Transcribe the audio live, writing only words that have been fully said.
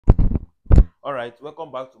All right,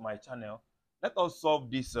 welcome back to my channel. Let us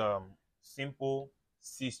solve this simple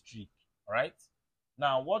six trick. All right.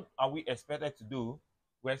 Now, what are we expected to do?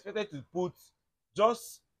 We're expected to put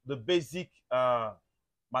just the basic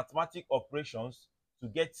mathematic operations to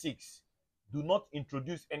get 6. Do not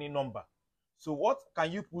introduce any number. So what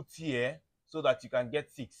can you put here so that you can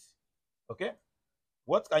get 6? Okay.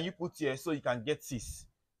 What can you put here so you can get 6?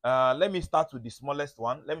 Let me start with the smallest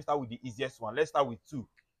one. Let me start with the easiest one. Let's start with 2.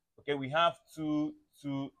 Okay, we have 2,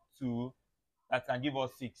 2, 2 that can give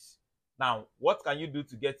us 6. Now, what can you do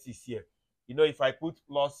to get 6 here? You know, if I put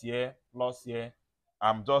plus here,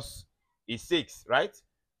 I'm just is 6, right?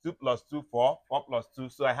 2 plus 2, 4, 4 plus 2.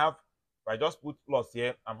 So I have, if I just put plus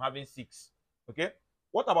here, I'm having 6. Okay,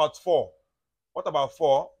 what about 4? What about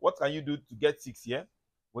 4? What can you do to get 6 here?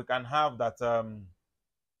 We can have that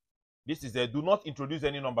this is a do not introduce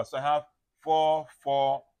any number. So I have 4,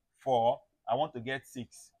 4, 4. I want to get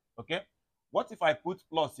 6. Okay. What if I put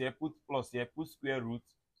plus here, put square root,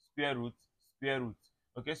 square root, square root.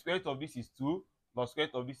 Okay, square root of this is 2, plus square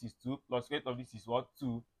root of this is 2, plus square root of this is what?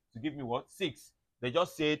 2, to give me what? 6. They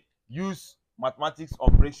just said use mathematics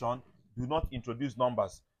operation, do not introduce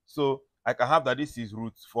numbers. So I can have that this is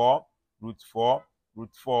root 4, root 4,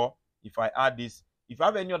 root 4. If I add this, if you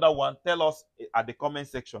have any other one, tell us at the comment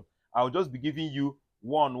section. I'll just be giving you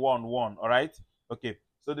 1, 1, 1. All right. Okay.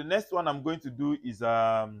 So the next one I'm going to do is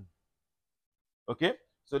okay.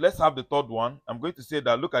 So let's have the third one. I'm going to say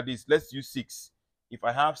that look at this. Let's use 6. If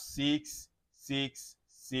I have 6, 6,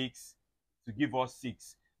 6 to give us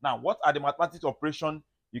 6. Now, what are the mathematics operation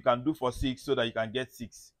you can do for 6 so that you can get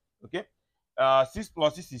 6? Okay. 6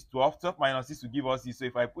 plus 6 is 12. 12 minus 6 will give us 6. So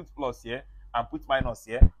if I put plus here and put minus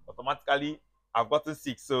here, automatically I've gotten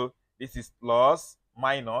 6. So this is plus,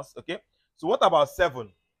 minus. Okay. So what about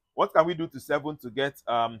 7? What can we do to 7 to get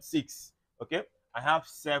 6? Okay. I have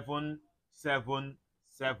 7, 7,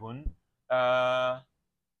 7.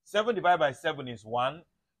 7 divided by 7 is 1.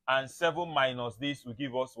 And 7 minus this will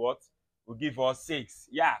give us what? Will give us 6.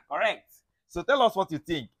 Yeah, correct. So tell us what you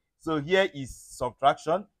think. So here is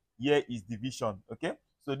subtraction. Here is division. Okay.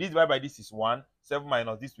 So this divided by this is 1. 7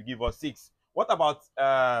 minus this will give us 6. What about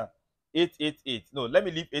 8, 8, 8? No, let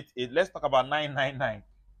me leave 8, 8. Let's talk about 9, 9, 9.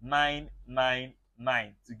 9, 9,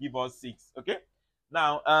 9 to give us 6. Okay.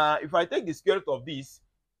 Now, if I take the square root of this,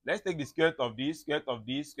 let's take the square root of this, square root of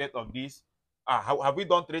this, square root of this. Have we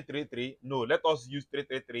done 3, 3, 3? No, let us use 3,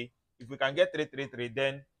 3, 3. If we can get 3, 3, 3,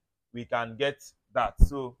 then we can get that.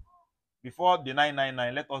 So before the 9, 9,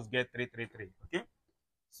 9, let us get 3, 3, 3. Okay.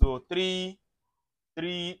 So 3,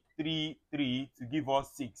 3, 3, 3 to give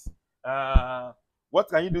us 6. What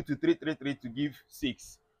can you do to 3, 3, 3 to give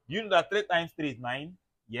 6? Do you know that 3 times 3 is 9?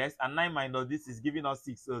 Yes, and 9 minus this is giving us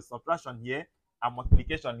 6. So subtraction here and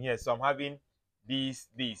multiplication here. So I'm having this.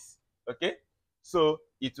 Okay. So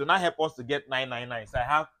it will now help us to get 999. So I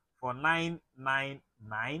have for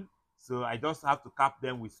 999. So I just have to cap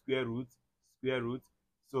them with square root.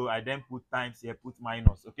 So I then put times here, put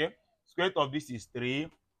minus. Okay. Square root of this is 3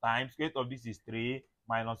 times square root of this is 3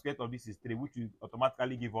 minus square root of this is 3, which will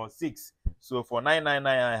automatically give us 6. So for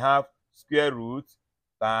 999, I have square root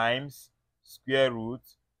times square root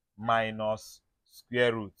minus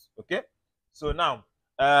square root. Okay. So now,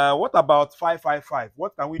 what about 555?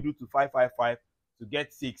 What can we do to 555 to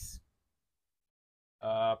get 6?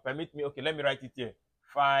 Permit me. Okay, let me write it here.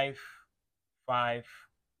 5, 5,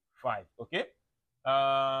 5. Okay.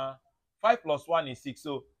 5 plus 1 is 6.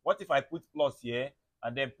 So what if I put plus here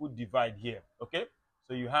and then put divide here? Okay.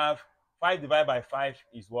 So you have 5 divided by 5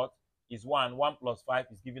 is what? Is 1. 1 plus 5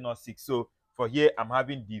 is giving us 6. So for here, I'm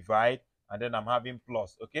having divide and then I'm having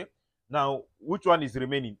plus. Okay. Now, which one is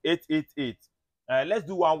remaining? 8, 8, 8. Let's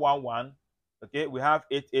do 1, 1, 1. Okay. We have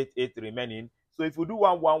 8, 8, 8 remaining. So if we do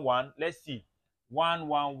 1, 1, 1, let's see. 1,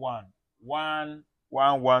 1, 1. 1,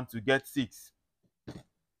 1, 1 to get 6.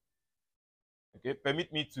 Okay.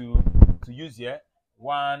 Permit me to use here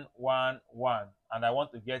 1, 1, 1, and I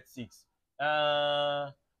want to get 6.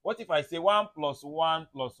 What if I say 1 plus 1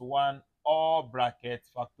 plus 1 all bracket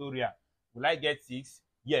factorial? Will I get 6?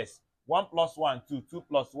 Yes. 1 plus 1, 2. 2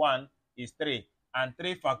 plus 1 is 3. And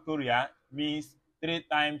 3 factorial means 3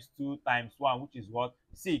 times 2 times 1, which is what?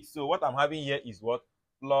 6. So what I'm having here is what?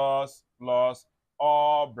 Plus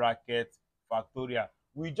all bracket factorial.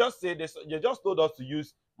 We just say this, they just told us to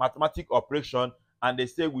use mathematical operation, and they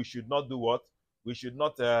say we should not do what? We should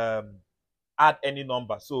not add any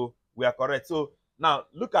number. So we are correct. So now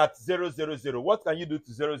look at 0, 0, 0. What can you do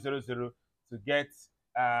to 0, 0, 0 to get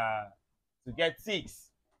 6?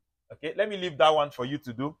 Okay, let me leave that one for you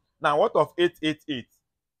to do. Now, what of 8, 8, 8?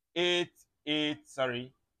 8, 8,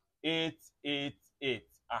 sorry. 8, 8, 8.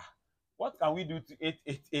 What can we do to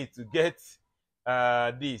 888 to get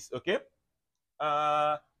this? Okay.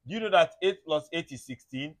 Do you know that 8 plus 8 is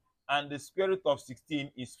 16, and the square root of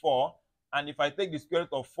 16 is 4? And if I take the square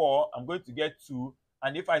root of 4, I'm going to get 2.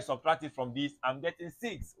 And if I subtract it from this, I'm getting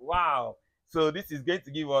 6. Wow. So this is going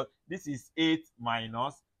to give us, this is 8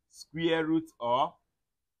 minus square root or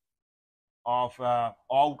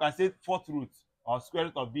we can say fourth root or square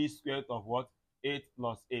root of this square root of what? 8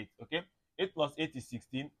 plus 8. Okay. 8 plus 8 is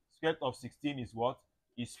 16. Square root of 16 is what?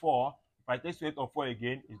 Is 4. If I take square root of 4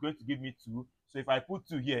 again, it's going to give me 2. So if I put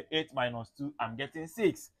 2 here, 8 minus 2, I'm getting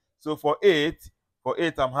 6. So for 8,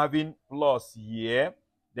 I'm having plus here.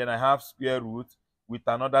 Then I have square root with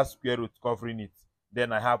another square root covering it.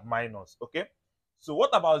 Then I have minus. Okay. So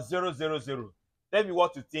what about 0, 0, 0? Tell me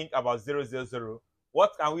what you think about 0, 0, 0.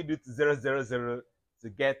 What can we do to 0, 0, 0 to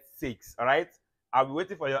get 6? All right. I'll be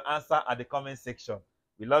waiting for your answer at the comment section.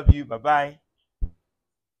 We love you. Bye-bye.